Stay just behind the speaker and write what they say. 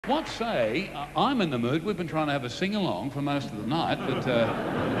What say, I'm in the mood. We've been trying to have a sing-along for most of the night, but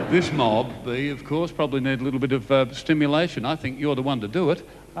this mob, of course, probably need a little bit of stimulation. I think you're the one to do it.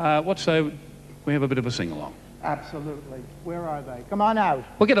 What say we have a bit of a sing-along? Absolutely. Where are they? Come on out.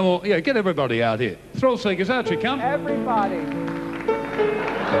 Well, get them all, yeah, get everybody out here. Thrill seekers, out you come. Everybody.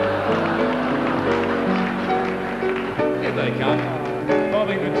 Here they come.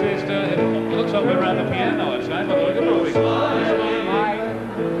 Bobby Batista. It looks like we're around the piano, I'd say, but look at Bobby.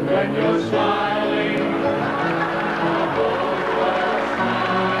 When you're smiling, the whole world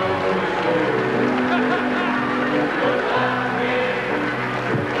smiles with you. You're laughing,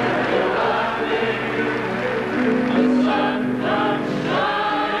 you're laughing, the sun comes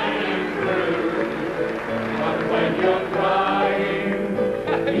shining through. But when you're crying,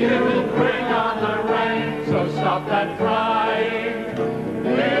 you'll bring on the rain, so stop that crying. Be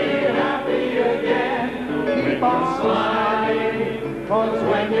happy again, keep on smiling. 'Cause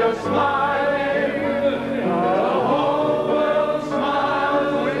when you're smiling, the whole world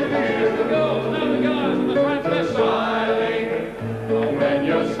smiles with you. The girls, now the guys, and the friends, they're Smiling, when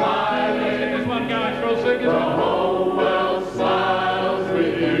you're smiling, this one going, thrill seekers. the whole world smiles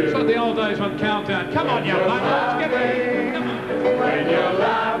with you. It's like the old days on Countdown. Come on, young man, let's get it. Come on. When you're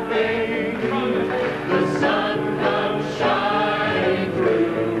laughing, the sun comes shining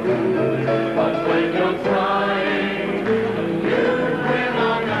through. But when you're crying,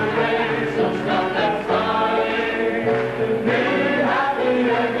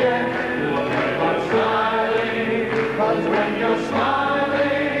 when you're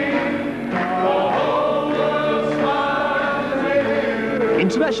smiling, the whole world smiles with you.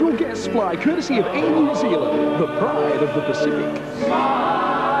 International guest fly courtesy of Air New Zealand, the pride of the Pacific.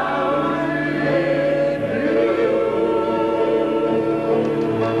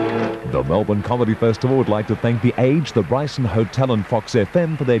 The Melbourne Comedy Festival would like to thank The Age, the Bryson Hotel and Fox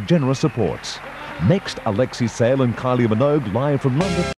FM for their generous support. Next, Alexi Sale and Kylie Minogue live from London.